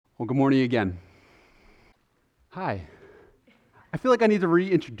Well, good morning again. Hi. I feel like I need to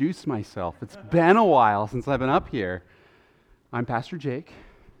reintroduce myself. It's been a while since I've been up here. I'm Pastor Jake.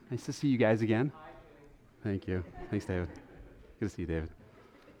 Nice to see you guys again. Thank you. Thanks, David. Good to see you, David.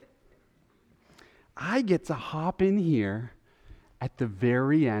 I get to hop in here at the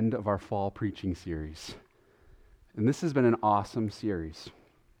very end of our fall preaching series. And this has been an awesome series.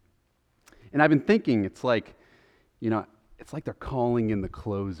 And I've been thinking, it's like they're calling in the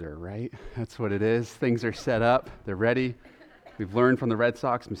closer, right? That's what it is. Things are set up. They're ready. We've learned from the Red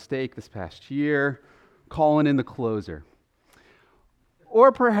Sox mistake this past year, calling in the closer.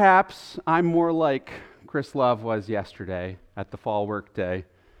 Or perhaps I'm more like Chris Love was yesterday at the fall work day,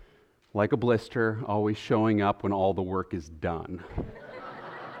 like a blister, always showing up when all the work is done.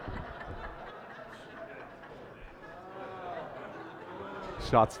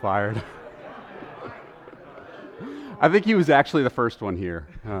 Shots fired. I think he was actually the first one here.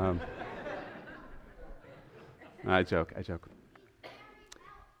 I joke.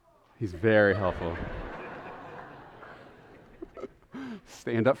 He's very helpful.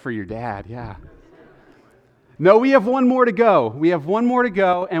 Stand up for your dad, yeah. No, we have one more to go.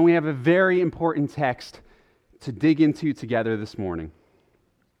 And we have a very important text to dig into together this morning.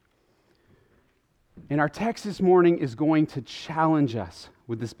 And our text this morning is going to challenge us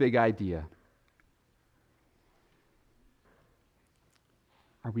with this big idea.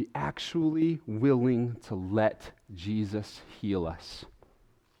 Are we actually willing to let Jesus heal us?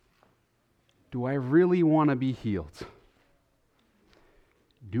 Do I really want to be healed?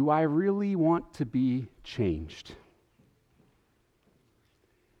 Do I really want to be changed?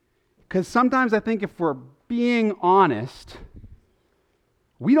 Because sometimes I think if we're being honest,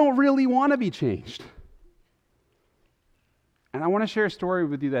 we don't really want to be changed. And I want to share a story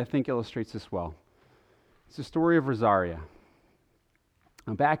with you that I think illustrates this well. It's the story of Rosaria.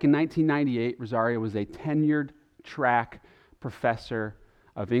 Back in 1998, Rosaria was a tenured track professor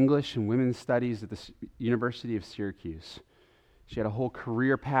of English and women's studies at the University of Syracuse. She had a whole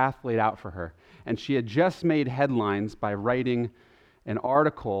career path laid out for her, and she had just made headlines by writing an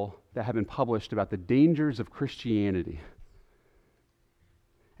article that had been published about the dangers of Christianity.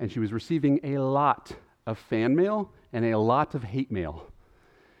 And she was receiving a lot of fan mail and a lot of hate mail.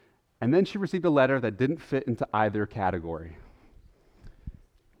 And then she received a letter that didn't fit into either category.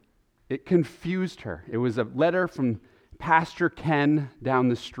 It confused her. It was a letter from Pastor Ken down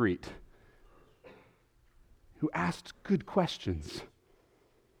the street who asked good questions.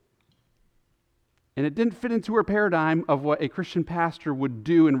 And it didn't fit into her paradigm of what a Christian pastor would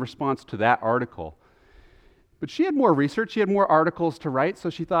do in response to that article. But she had more research, she had more articles to write, so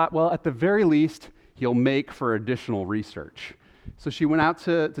she thought, well, at the very least, he'll make for additional research. So she went out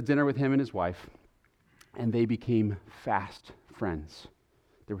to dinner with him and his wife, and they became fast friends.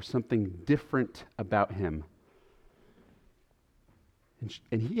 There was something different about him.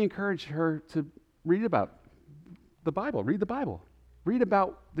 And he encouraged her to read about the Bible. Read the Bible. Read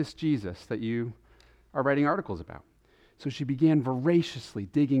about this Jesus that you are writing articles about. So she began voraciously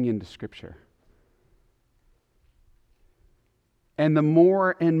digging into Scripture. And the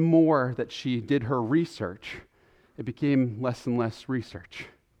more and more that she did her research, it became less and less research.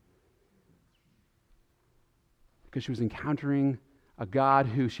 Because she was encountering a God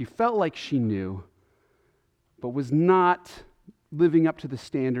who she felt like she knew, but was not living up to the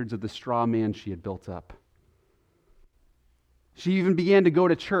standards of the straw man she had built up. She even began to go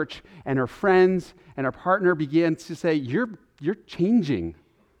to church, and her friends and her partner began to say, You're changing.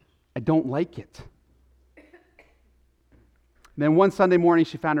 I don't like it. Then one Sunday morning,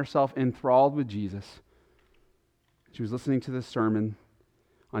 she found herself enthralled with Jesus. She was listening to this sermon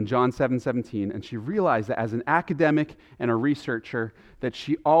on John 7:17, and she realized that as an academic and a researcher, that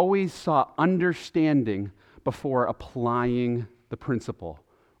she always saw understanding before applying the principle,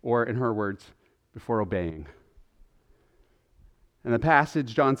 or in her words, before obeying. And the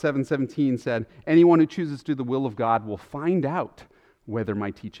passage, John 7:17, said, anyone who chooses to do the will of God will find out whether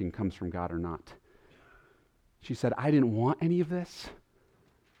my teaching comes from God or not. She said, I didn't want any of this.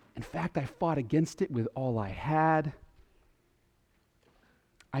 In fact, I fought against it with all I had.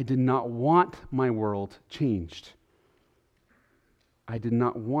 I did not want my world changed. I did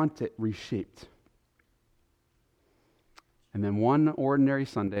not want it reshaped. And then one ordinary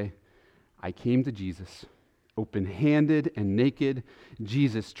Sunday, I came to Jesus, open-handed and naked.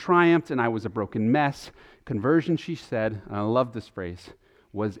 Jesus triumphed, and I was a broken mess. Conversion, she said, and I love this phrase,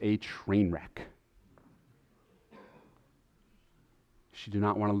 was a train wreck. She did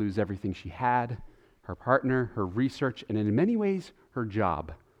not want to lose everything she had, her partner, her research, and in many ways, her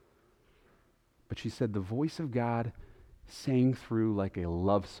job. But she said the voice of God sang through like a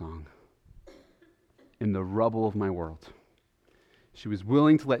love song in the rubble of my world. She was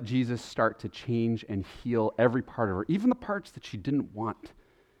willing to let Jesus start to change and heal every part of her, even the parts that she didn't want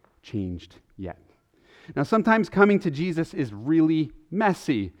changed yet. Now, sometimes coming to Jesus is really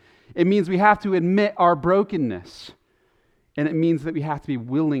messy. It means we have to admit our brokenness, and it means that we have to be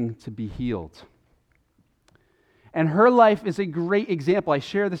willing to be healed. And her life is a great example. I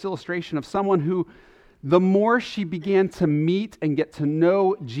share this illustration of someone who, the more she began to meet and get to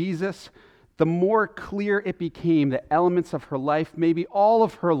know Jesus, the more clear it became that elements of her life, maybe all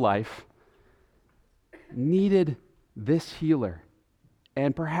of her life, needed this healer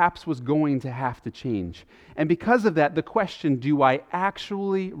and perhaps was going to have to change. And because of that, the question, do I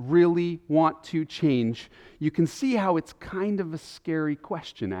actually really want to change? You can see how it's kind of a scary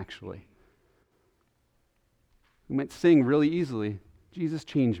question, actually. We might sing really easily, Jesus,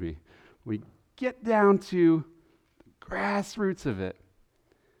 change me. We get down to the grassroots of it.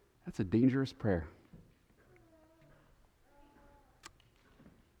 That's a dangerous prayer.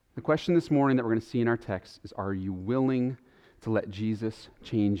 The question this morning that we're going to see in our text is, are you willing to let Jesus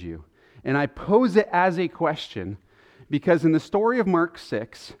change you? And I pose it as a question because in the story of Mark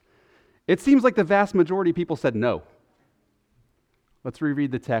 6, it seems like the vast majority of people said no. Let's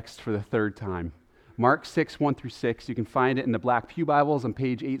reread the text for the third time. Mark 6, 1 through 6. You can find it in the Black Pew Bibles on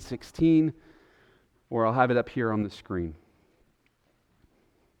page 816, or I'll have it up here on the screen.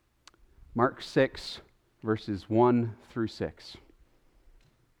 Mark 6, verses 1 through 6.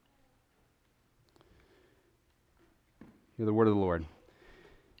 Hear the word of the Lord.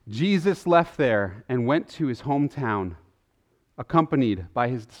 Jesus left there and went to his hometown, accompanied by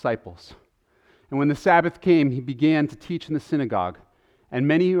his disciples. And when the Sabbath came, he began to teach in the synagogue, and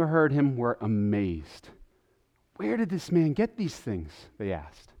many who heard him were amazed. Where did this man get these things? They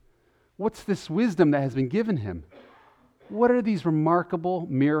asked. What's this wisdom that has been given him? What are these remarkable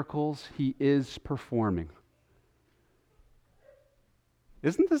miracles he is performing?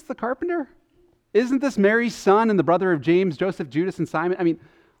 Isn't this the carpenter? Isn't this Mary's son and the brother of James, Joseph, Judas, and Simon? I mean,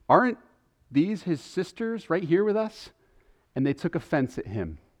 aren't these his sisters right here with us? And they took offense at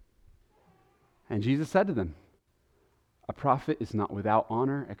him. And Jesus said to them, a prophet is not without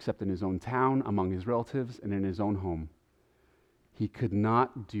honor except in his own town, among his relatives, and in his own home. He could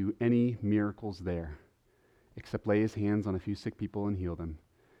not do any miracles there, except lay his hands on a few sick people and heal them.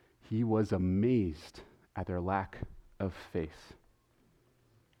 He was amazed at their lack of faith.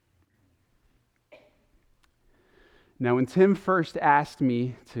 Now, when Tim first asked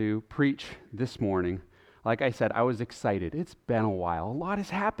me to preach this morning, like I said, I was excited. It's been a while. A lot has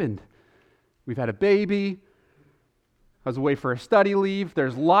happened. We've had a baby. I was away for a study leave.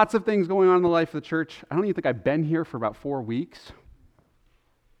 There's lots of things going on in the life of the church. I don't even think I've been here for about 4 weeks.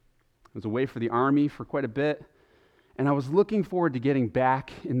 I was away for the army for quite a bit. And I was looking forward to getting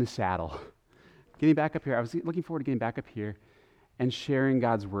back in the saddle. Getting back up here. I was looking forward to getting back up here and sharing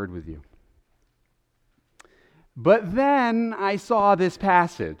God's word with you. But then I saw this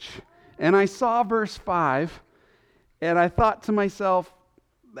passage, and I saw verse 5, and I thought to myself,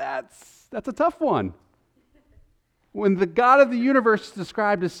 that's a tough one. When the God of the universe is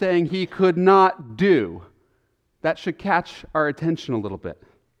described as saying he could not do, that should catch our attention a little bit.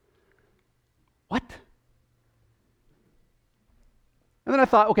 What? And then I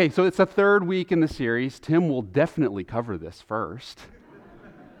thought, okay, so it's the third week in the series. Tim will definitely cover this first.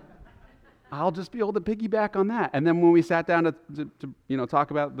 I'll just be able to piggyback on that. And then when we sat down to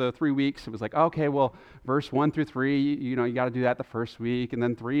talk about the 3 weeks, it was like, okay, well, verse 1 through 3, you got to do that the first week, and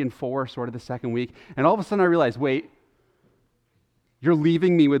then 3 and 4 sort of the second week. And all of a sudden I realized, wait, you're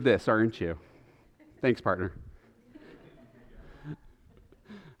leaving me with this, aren't you? Thanks, partner.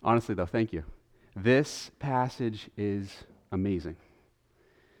 Honestly, though, thank you. This passage is amazing.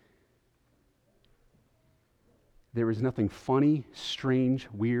 There is nothing funny, strange,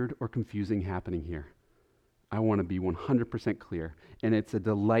 weird, or confusing happening here. I want to be 100% clear. And it's a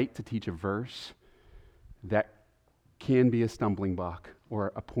delight to teach a verse that can be a stumbling block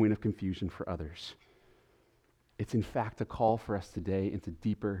or a point of confusion for others. It's in fact a call for us today into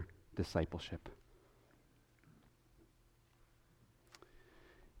deeper discipleship.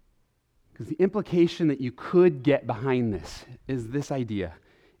 Because the implication that you could get behind this is this idea.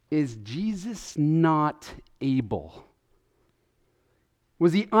 Is Jesus not able?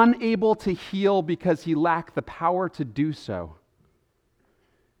 Was he unable to heal because he lacked the power to do so?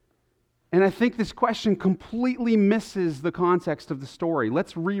 And I think this question completely misses the context of the story.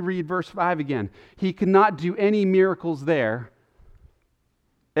 Let's reread verse 5 again. He could not do any miracles there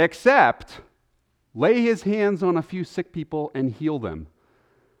except lay his hands on a few sick people and heal them.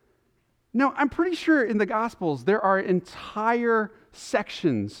 No, I'm pretty sure in the Gospels there are entire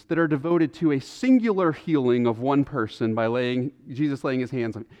sections that are devoted to a singular healing of one person by Jesus laying his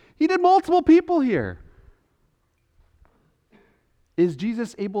hands on. He did multiple people here. Is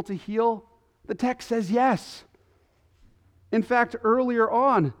Jesus able to heal? The text says yes. In fact, earlier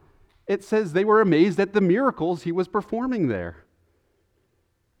on, it says they were amazed at the miracles he was performing there.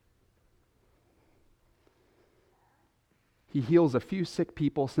 He heals a few sick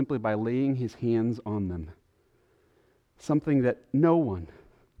people simply by laying his hands on them. Something that no one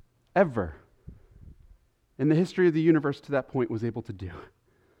ever in the history of the universe to that point was able to do.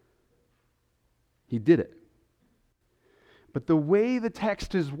 He did it. But the way the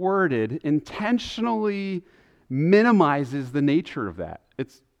text is worded intentionally minimizes the nature of that.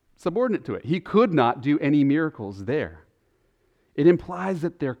 It's subordinate to it. He could not do any miracles there. It implies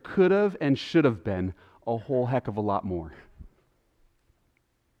that there could have and should have been a whole heck of a lot more.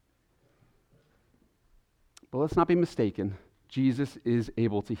 But let's not be mistaken. Jesus is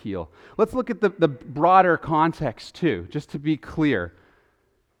able to heal. Let's look at the broader context too, just to be clear.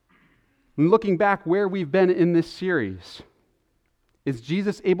 And looking back where we've been in this series, is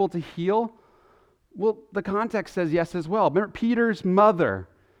Jesus able to heal? Well, the context says yes as well. Remember Peter's mother.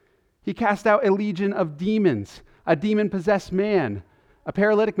 He cast out a legion of demons, a demon-possessed man, a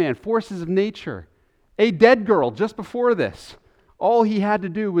paralytic man, forces of nature, a dead girl just before this. All he had to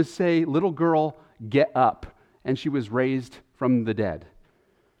do was say, "Little girl, get up." And she was raised from the dead.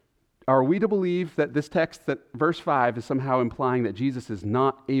 Are we to believe that this text, that verse 5, is somehow implying that Jesus is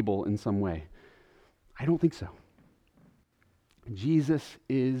not able in some way? I don't think so. Jesus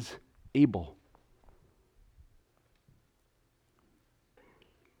is able.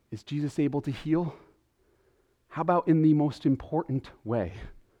 Is Jesus able to heal? How about in the most important way?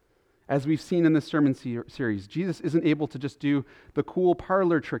 As we've seen in this sermon series, Jesus isn't able to just do the cool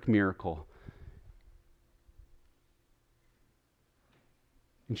parlor trick miracle.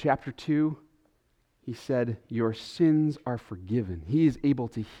 In chapter 2, he said, "Your sins are forgiven." He is able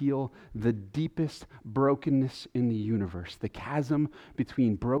to heal the deepest brokenness in the universe, the chasm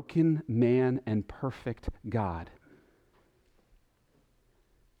between broken man and perfect God.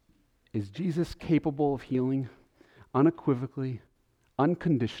 Is Jesus capable of healing? Unequivocally,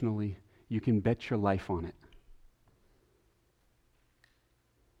 unconditionally, you can bet your life on it.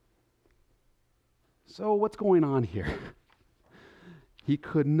 So what's going on here? He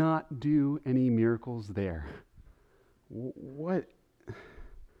could not do any miracles there. What?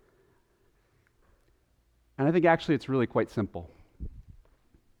 And I think actually it's really quite simple.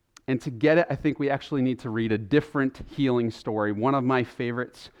 And to get it, I think we actually need to read a different healing story, one of my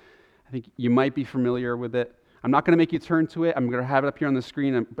favorites. I think you might be familiar with it. I'm not going to make you turn to it. I'm going to have it up here on the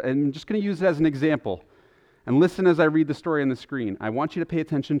screen. I'm just going to use it as an example. And listen as I read the story on the screen. I want you to pay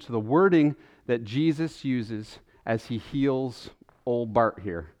attention to the wording that Jesus uses as he heals old Bart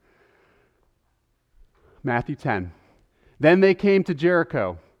here. Matthew 10. Then they came to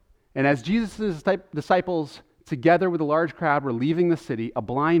Jericho, and as Jesus' disciples, together with a large crowd, were leaving the city, a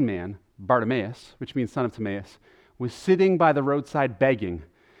blind man, Bartimaeus, which means son of Timaeus, was sitting by the roadside begging.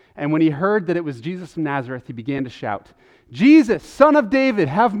 And when he heard that it was Jesus from Nazareth, he began to shout, "Jesus, Son of David,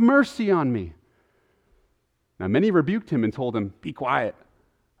 have mercy on me." Now many rebuked him and told him, "Be quiet."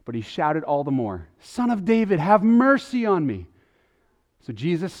 But he shouted all the more, "Son of David, have mercy on me." So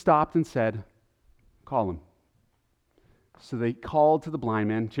Jesus stopped and said, "Call him." So they called to the blind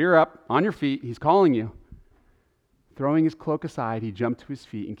man, "Cheer up, on your feet, he's calling you." Throwing his cloak aside, he jumped to his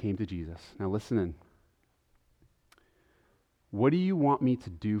feet and came to Jesus. Now listen in. "What do you want me to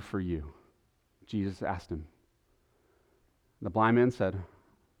do for you?" Jesus asked him. The blind man said,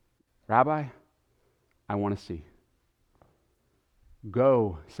 "Rabbi, I want to see."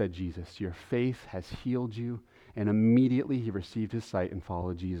 "Go," said Jesus, "your faith has healed you." And immediately he received his sight and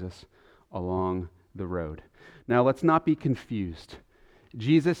followed Jesus along the road. Now let's not be confused.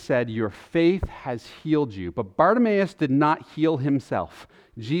 Jesus said, "Your faith has healed you." But Bartimaeus did not heal himself.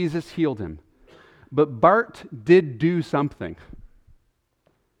 Jesus healed him. But Bart did do something.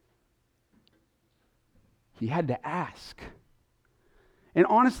 He had to ask. And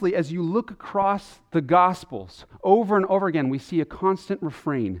honestly, as you look across the Gospels, over and over again, we see a constant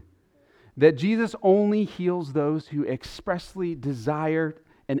refrain that Jesus only heals those who expressly desire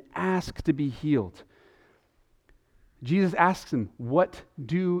and ask to be healed. Jesus asks him, "What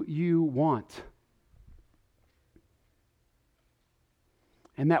do you want?"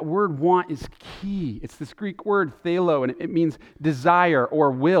 And that word "want" is key. It's this Greek word thelo, and it means desire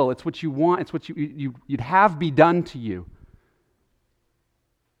or will. It's what you want. It's what you'd have be done to you.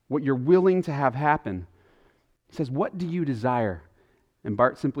 What you're willing to have happen. He says, "What do you desire?" And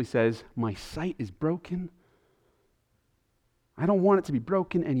Bart simply says, my sight is broken. I don't want it to be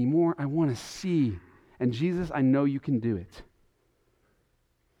broken anymore. I want to see. And Jesus, I know you can do it.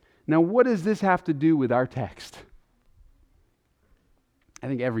 Now, what does this have to do with our text? I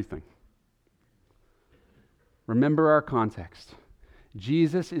think everything. Remember our context.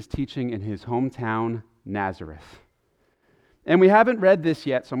 Jesus is teaching in his hometown, Nazareth. And we haven't read this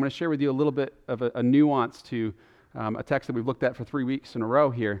yet, so I'm going to share with you a little bit of a nuance to a text that we've looked at for 3 weeks in a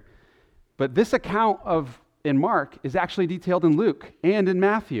row here. But this account in Mark is actually detailed in Luke and in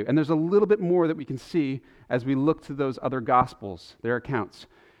Matthew. And there's a little bit more that we can see as we look to those other gospels, their accounts.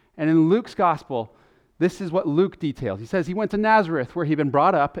 And in Luke's gospel, this is what Luke details. He says he went to Nazareth where he'd been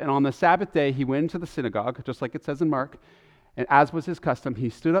brought up, and on the Sabbath day he went into the synagogue, just like it says in Mark, and as was his custom, he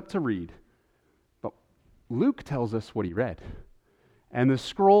stood up to read. But Luke tells us what he read. And the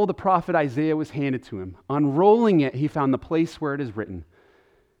scroll of the prophet Isaiah was handed to him. Unrolling it, he found the place where it is written,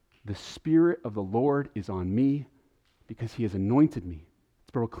 "The Spirit of the Lord is on me, because he has anointed me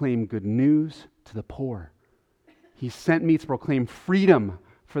to proclaim good news to the poor. He sent me to proclaim freedom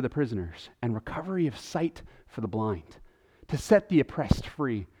for the prisoners and recovery of sight for the blind, to set the oppressed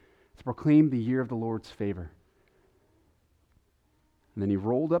free, to proclaim the year of the Lord's favor." And then he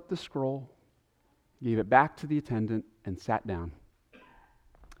rolled up the scroll, gave it back to the attendant, and sat down.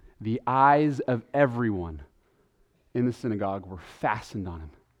 The eyes of everyone in the synagogue were fastened on him.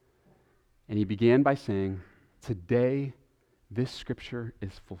 And he began by saying, "Today this scripture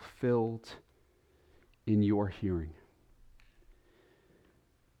is fulfilled in your hearing."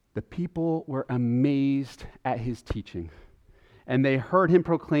 The people were amazed at his teaching, and they heard him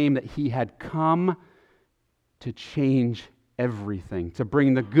proclaim that he had come to change everything, to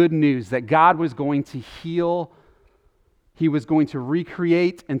bring the good news that God was going to heal. He was going to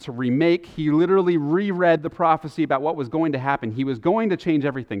recreate and to remake. He literally reread the prophecy about what was going to happen. He was going to change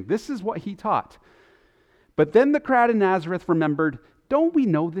everything. This is what he taught. But then the crowd in Nazareth remembered, don't we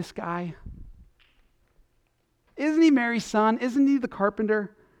know this guy? Isn't he Mary's son? Isn't he the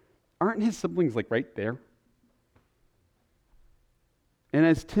carpenter? Aren't his siblings right there? And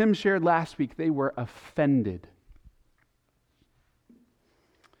as Tim shared last week, they were offended.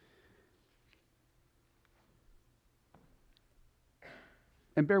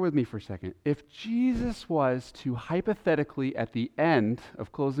 And bear with me for a second. If Jesus was to hypothetically, at the end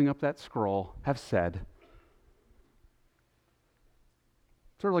of closing up that scroll, have said,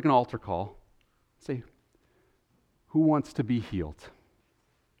 sort of like an altar call, say, who wants to be healed?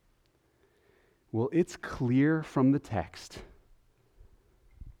 Well, it's clear from the text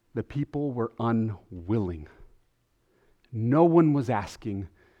the people were unwilling. No one was asking,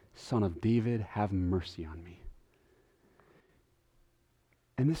 "Son of David, have mercy on me."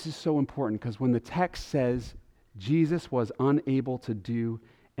 And this is so important because when the text says Jesus was unable to do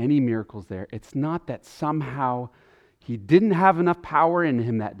any miracles there, it's not that somehow he didn't have enough power in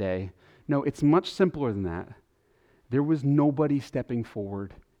him that day. No, it's much simpler than that. There was nobody stepping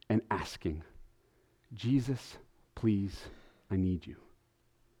forward and asking, "Jesus, please, I need you."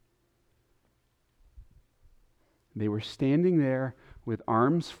 They were standing there with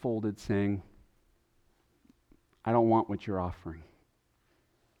arms folded saying, "I don't want what you're offering."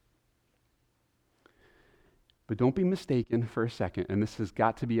 But don't be mistaken for a second, and this has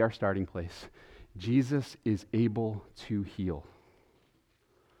got to be our starting place. Jesus is able to heal.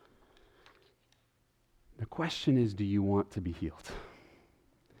 The question is, do you want to be healed?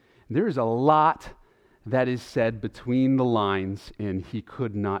 There is a lot that is said between the lines, and he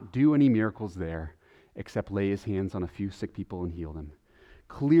could not do any miracles there except lay his hands on a few sick people and heal them.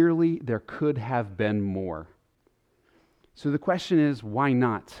 Clearly, there could have been more. So the question is, why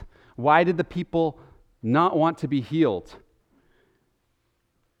not? Why did the people not want to be healed?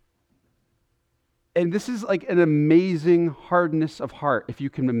 And this is like an amazing hardness of heart, if you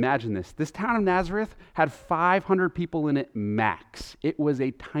can imagine this. This town of Nazareth had 500 people in it max. It was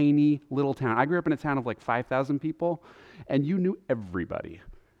a tiny little town. I grew up in a town of 5,000 people, and you knew everybody.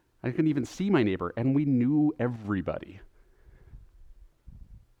 I couldn't even see my neighbor, and we knew everybody.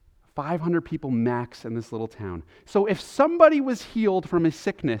 500 people max in this little town. So if somebody was healed from a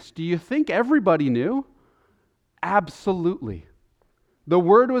sickness, do you think everybody knew? Absolutely. The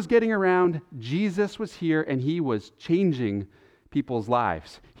word was getting around. Jesus was here, and he was changing people's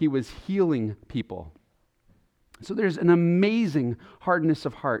lives. He was healing people. So there's an amazing hardness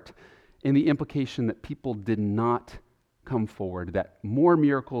of heart in the implication that people did not come forward, that more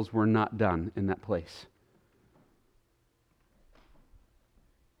miracles were not done in that place.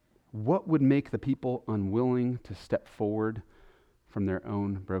 What would make the people unwilling to step forward from their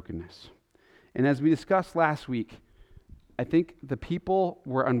own brokenness? And as we discussed last week, I think the people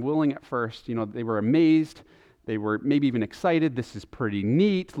were unwilling at first. They were amazed. They were maybe even excited. This is pretty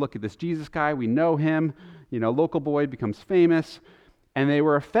neat. Look at this Jesus guy. We know him. Local boy becomes famous. And they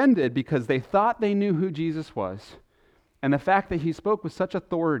were offended because they thought they knew who Jesus was. And the fact that he spoke with such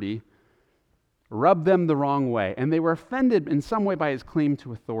authority rubbed them the wrong way. And they were offended in some way by his claim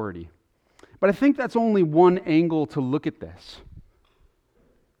to authority. But I think that's only one angle to look at this.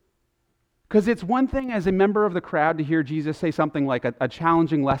 Because it's one thing as a member of the crowd to hear Jesus say something like a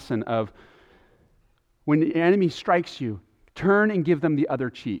challenging lesson of, when the enemy strikes you, turn and give them the other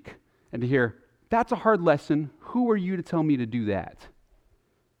cheek. And to hear, that's a hard lesson. Who are you to tell me to do that?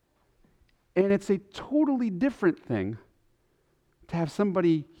 And it's a totally different thing to have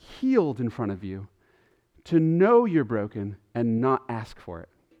somebody healed in front of you, to know you're broken and not ask for it.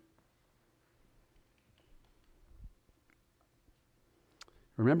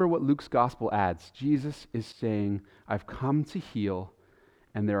 Remember what Luke's gospel adds. Jesus is saying, I've come to heal,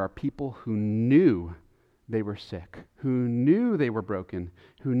 and there are people who knew they were sick, who knew they were broken,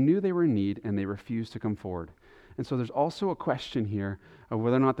 who knew they were in need, and they refused to come forward. And so there's also a question here of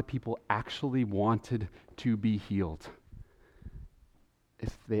whether or not the people actually wanted to be healed.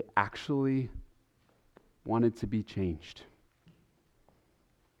 If they actually wanted to be changed.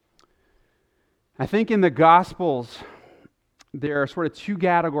 I think in the Gospels, there are sort of two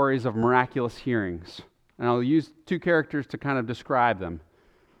categories of miraculous healings. And I'll use two characters to kind of describe them.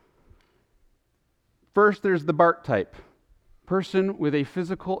 First, there's the Bart type. Person with a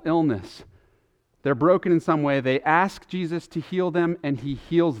physical illness. They're broken in some way. They ask Jesus to heal them, and he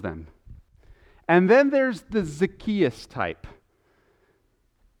heals them. And then there's the Zacchaeus type.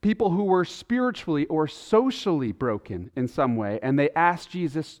 People who were spiritually or socially broken in some way, and they ask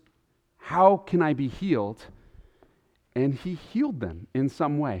Jesus, how can I be healed? And he healed them in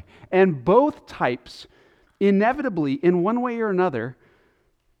some way. And both types, inevitably, in one way or another,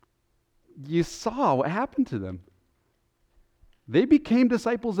 you saw what happened to them. They became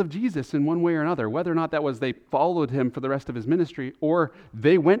disciples of Jesus in one way or another, whether or not that was they followed him for the rest of his ministry, or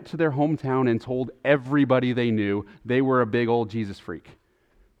they went to their hometown and told everybody they knew they were a big old Jesus freak.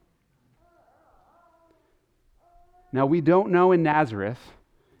 Now, we don't know in Nazareth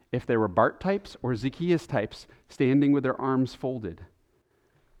if there were Bart types or Zacchaeus types standing with their arms folded.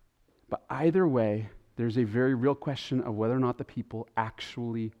 But either way, there's a very real question of whether or not the people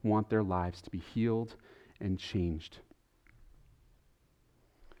actually want their lives to be healed and changed.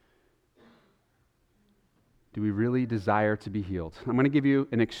 Do we really desire to be healed? I'm going to give you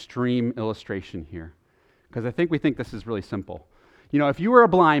an extreme illustration here, because I think we think this is really simple. If you were a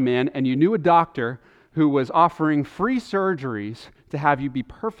blind man and you knew a doctor who was offering free surgeries to have you be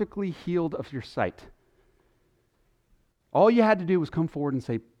perfectly healed of your sight, all you had to do was come forward and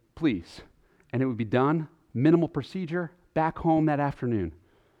say, please, and it would be done, minimal procedure, back home that afternoon.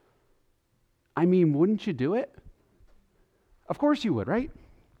 I mean, wouldn't you do it? Of course you would, right?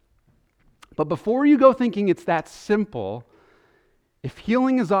 But before you go thinking it's that simple, if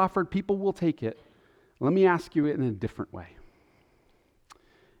healing is offered, people will take it. Let me ask you it in a different way.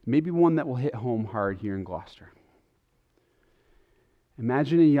 Maybe one that will hit home hard here in Gloucester.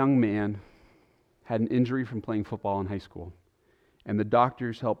 Imagine a young man had an injury from playing football in high school, and the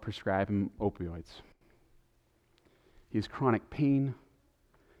doctors helped prescribe him opioids. He has chronic pain,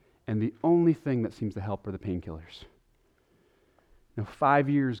 and the only thing that seems to help are the painkillers. Now, 5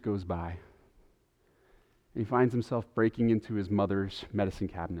 years goes by, and he finds himself breaking into his mother's medicine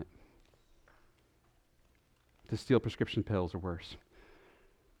cabinet to steal prescription pills or worse.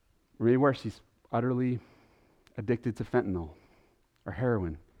 Or maybe worse, he's utterly addicted to fentanyl or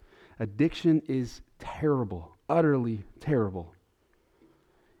heroin. Addiction is terrible, utterly terrible.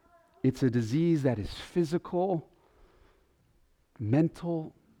 It's a disease that is physical,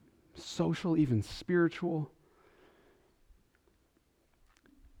 mental, social, even spiritual.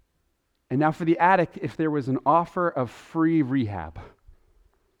 And now for the addict, if there was an offer of free rehab,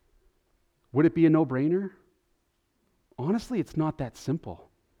 would it be a no-brainer? Honestly, it's not that simple.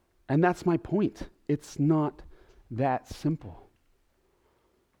 And that's my point. It's not that simple.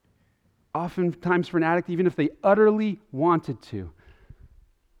 Oftentimes for an addict, even if they utterly wanted to,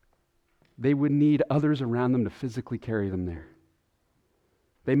 they would need others around them to physically carry them there.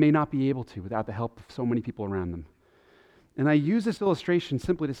 They may not be able to without the help of so many people around them. And I use this illustration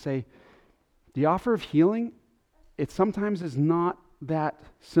simply to say, the offer of healing, it sometimes is not that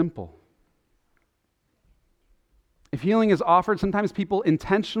simple. If healing is offered, sometimes people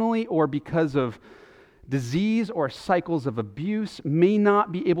intentionally or because of disease or cycles of abuse may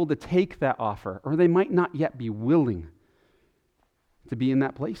not be able to take that offer, or they might not yet be willing to be in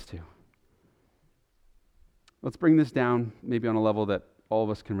that place too. Let's bring this down maybe on a level that all of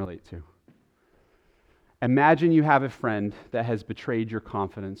us can relate to. Imagine you have a friend that has betrayed your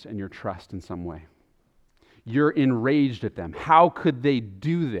confidence and your trust in some way. You're enraged at them. How could they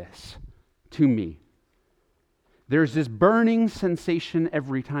do this to me? There's this burning sensation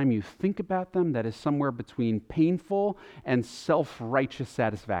every time you think about them that is somewhere between painful and self-righteous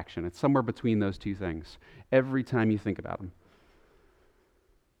satisfaction. It's somewhere between those two things every time you think about them.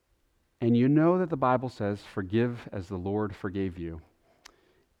 And you know that the Bible says, forgive as the Lord forgave you.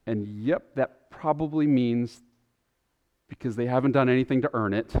 And yep, that probably means because they haven't done anything to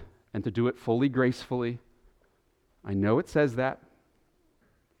earn it and to do it fully gracefully. I know it says that,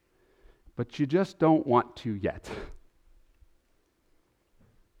 but you just don't want to yet.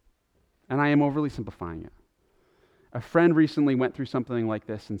 And I am overly simplifying it. A friend recently went through something like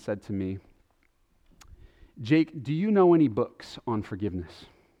this and said to me, Jake, do you know any books on forgiveness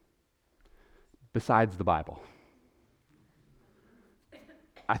besides the Bible?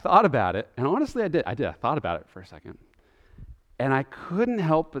 I thought about it, and honestly I did. I thought about it for a second. And I couldn't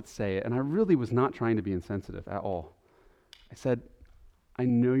help but say it, and I really was not trying to be insensitive at all. I said, I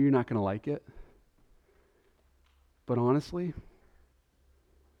know you're not going to like it, but honestly,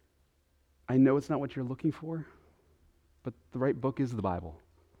 I know it's not what you're looking for, but the right book is the Bible.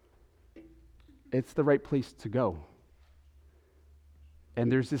 It's the right place to go.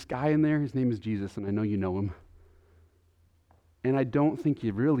 And there's this guy in there, his name is Jesus, and I know you know him. And I don't think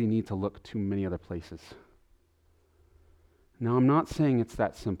you really need to look too many other places. Now, I'm not saying it's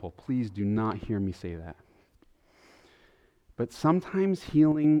that simple. Please do not hear me say that. But sometimes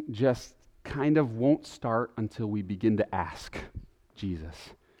healing just kind of won't start until we begin to ask Jesus.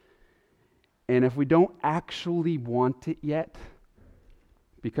 And if we don't actually want it yet,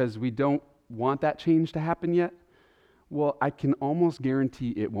 because we don't want that change to happen yet, well, I can almost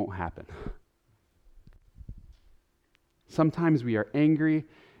guarantee it won't happen. Sometimes we are angry,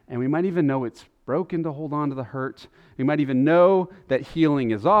 and we might even know it's broken to hold on to the hurt. We might even know that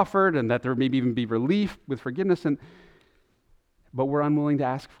healing is offered and that there may even be relief with forgiveness, but we're unwilling to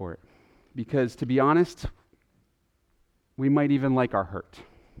ask for it. Because to be honest, we might even like our hurt.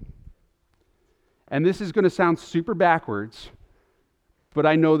 And this is going to sound super backwards, but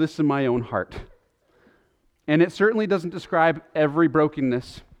I know this in my own heart. And it certainly doesn't describe every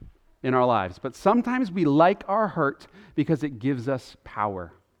brokenness in our lives, but sometimes we like our hurt because it gives us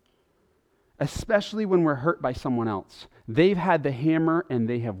power, especially when we're hurt by someone else. They've had the hammer and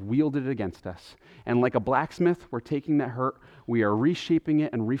they have wielded it against us. And like a blacksmith, we're taking that hurt, we are reshaping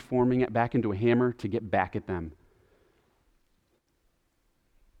it and reforming it back into a hammer to get back at them.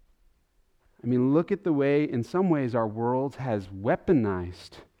 I mean, look at the way, in some ways, our world has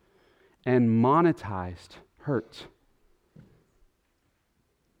weaponized and monetized hurt.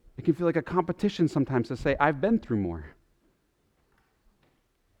 It can feel like a competition sometimes to say, I've been through more.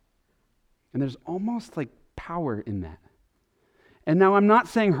 And there's almost like power in that. And now I'm not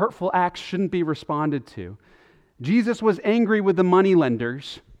saying hurtful acts shouldn't be responded to. Jesus was angry with the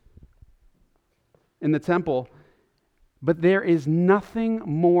moneylenders in the temple, but there is nothing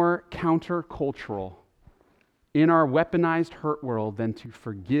more countercultural in our weaponized hurt world than to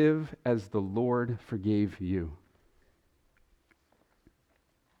forgive as the Lord forgave you.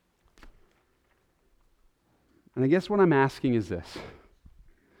 And I guess what I'm asking is this.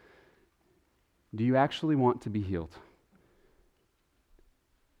 Do you actually want to be healed?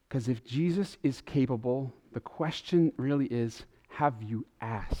 Because if Jesus is capable, the question really is, have you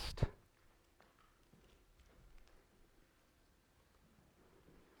asked?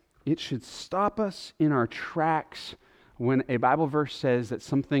 It should stop us in our tracks when a Bible verse says that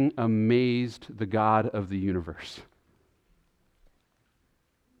something amazed the God of the universe.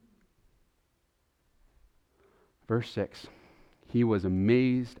 Verse 6, he was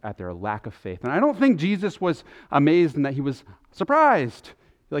amazed at their lack of faith. And I don't think Jesus was amazed in that he was surprised,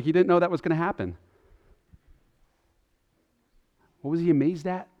 like he didn't know that was going to happen. What was he amazed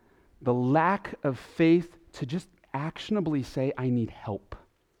at? The lack of faith to just actionably say, I need help.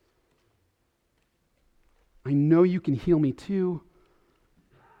 I know you can heal me too,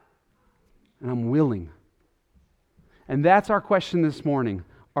 and I'm willing. And that's our question this morning.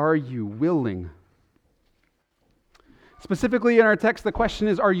 Are you willing? Specifically in our text, the question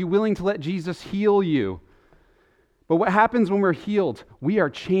is, are you willing to let Jesus heal you? But what happens when we're healed? We are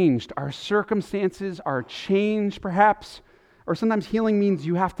changed. Our circumstances are changed, perhaps. Or sometimes healing means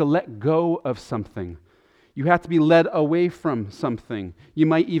you have to let go of something. You have to be led away from something you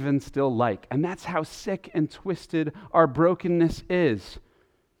might even still like. And that's how sick and twisted our brokenness is.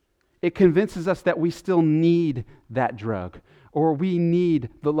 It convinces us that we still need that drug, or we need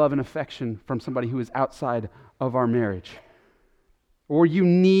the love and affection from somebody who is outside of our marriage. Or you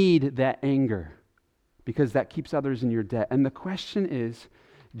need that anger because that keeps others in your debt. And the question is,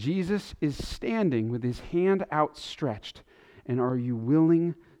 Jesus is standing with his hand outstretched, and are you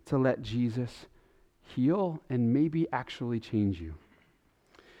willing to let Jesus heal and maybe actually change you?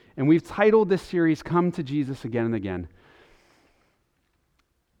 And we've titled this series, Come to Jesus Again and Again.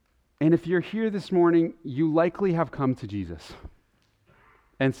 And if you're here this morning, you likely have come to Jesus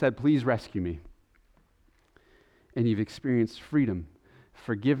and said, please rescue me. And you've experienced freedom,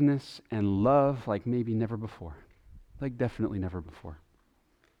 forgiveness, and love like maybe never before. Like definitely never before.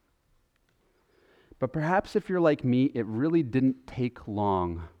 But perhaps if you're like me, it really didn't take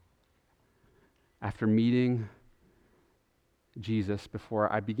long after meeting Jesus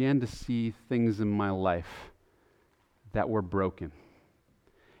before I began to see things in my life that were broken.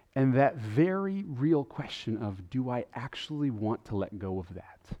 And that very real question of, do I actually want to let go of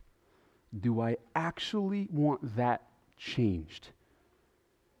that? Do I actually want that changed?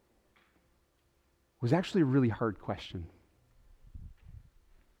 Was actually a really hard question.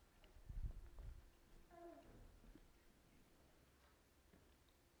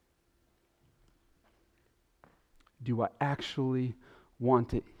 Do I actually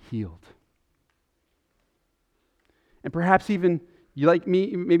want it healed? And perhaps even, you like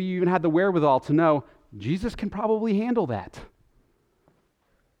me, maybe you even had the wherewithal to know Jesus can probably handle that.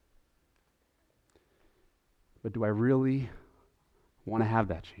 But do I really want to have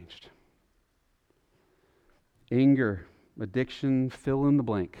that changed? Anger, addiction, fill in the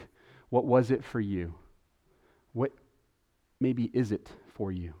blank. What was it for you? What maybe is it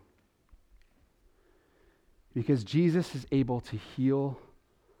for you? Because Jesus is able to heal.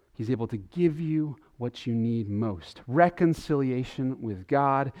 He's able to give you what you need most. Reconciliation with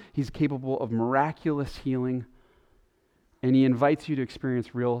God. He's capable of miraculous healing. And he invites you to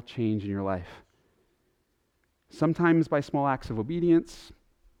experience real change in your life. Sometimes by small acts of obedience,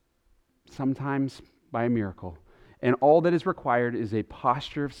 sometimes by a miracle. And all that is required is a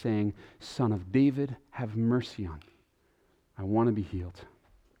posture of saying, Son of David, have mercy on me. I want to be healed.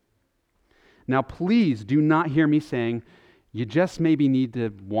 Now, please do not hear me saying, you just maybe need to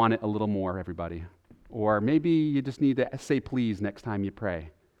want it a little more, everybody. Or maybe you just need to say please next time you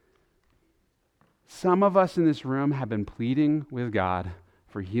pray. Some of us in this room have been pleading with God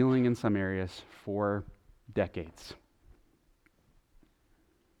for healing in some areas for decades.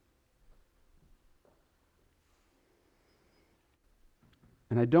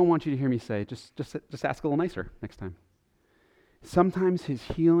 And I don't want you to hear me say, just ask a little nicer next time. Sometimes his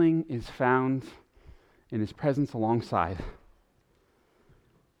healing is found in his presence alongside.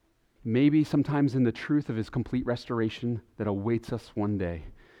 Maybe sometimes in the truth of his complete restoration that awaits us one day.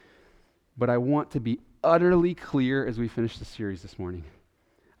 But I want to be utterly clear as we finish the series this morning.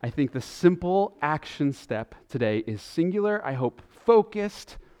 I think the simple action step today is singular, I hope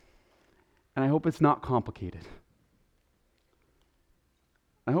focused, and I hope it's not complicated.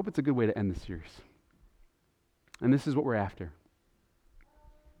 I hope it's a good way to end the series. And this is what we're after.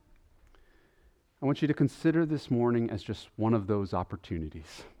 I want you to consider this morning as just one of those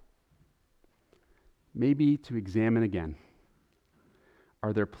opportunities. Maybe to examine again.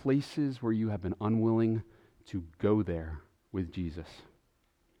 Are there places where you have been unwilling to go there with Jesus?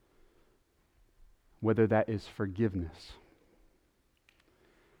 Whether that is forgiveness.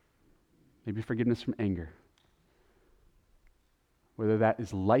 Maybe forgiveness from anger. Whether that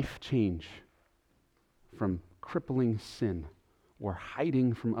is life change from crippling sin or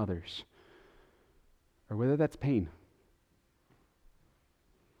hiding from others. Or whether that's pain.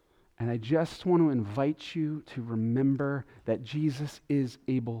 And I just want to invite you to remember that Jesus is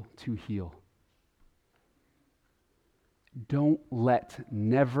able to heal. Don't let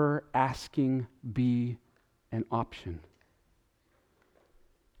never asking be an option.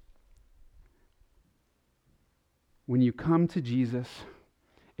 When you come to Jesus,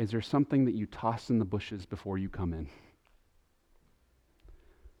 is there something that you toss in the bushes before you come in?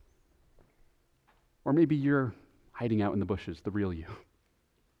 Or maybe you're hiding out in the bushes, the real you.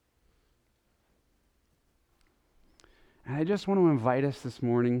 And I just want to invite us this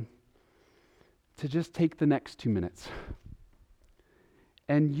morning to just take the next 2 minutes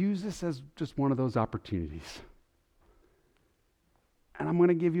and use this as just one of those opportunities. And I'm going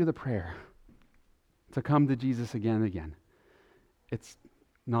to give you the prayer to come to Jesus again and again. It's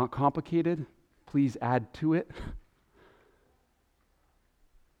not complicated. Please add to it.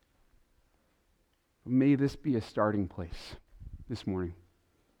 May this be a starting place this morning.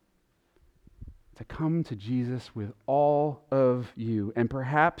 To come to Jesus with all of you. And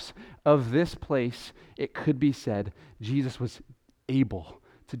perhaps of this place, it could be said, Jesus was able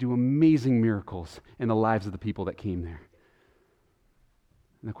to do amazing miracles in the lives of the people that came there.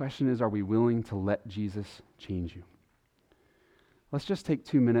 And the question is, are we willing to let Jesus change you? Let's just take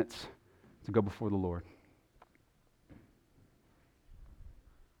 2 minutes to go before the Lord.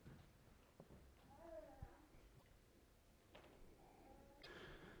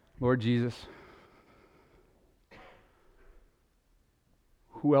 Lord Jesus,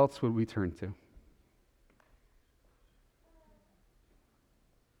 who else would we turn to?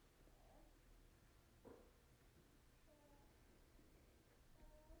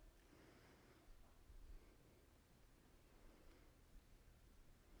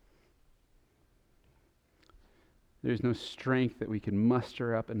 There's no strength that we can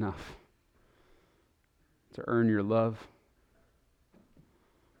muster up enough to earn your love,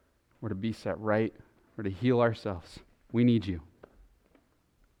 or to be set right, or to heal ourselves. We need you.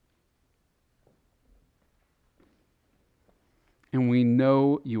 And we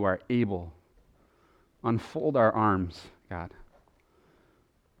know you are able. Unfold our arms, God.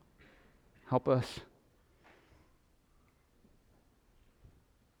 Help us.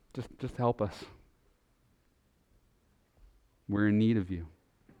 Just help us. We're in need of you.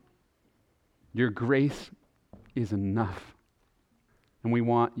 Your grace is enough. And we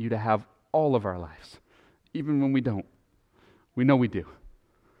want you to have all of our lives, even when we don't. We know we do.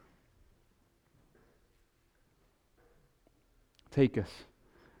 Take us.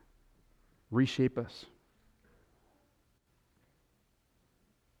 Reshape us.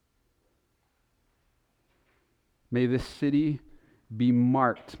 May this city be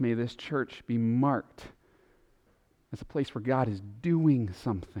marked. May this church be marked as a place where God is doing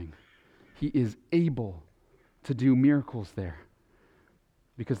something. He is able to do miracles there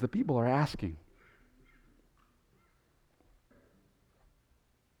because the people are asking.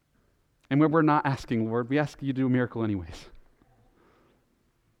 And when we're not asking, Lord, we ask you to do a miracle anyways.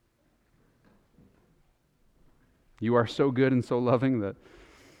 You are so good and so loving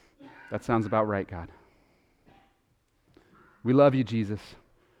that sounds about right, God. We love you, Jesus.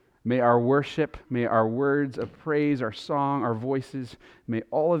 May our worship, may our words of praise, our song, our voices, may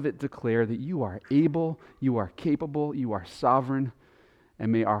all of it declare that you are able, you are capable, you are sovereign,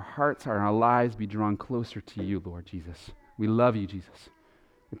 and may our hearts and our lives be drawn closer to you, Lord Jesus. We love you, Jesus.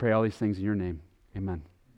 We pray all these things in your name. Amen.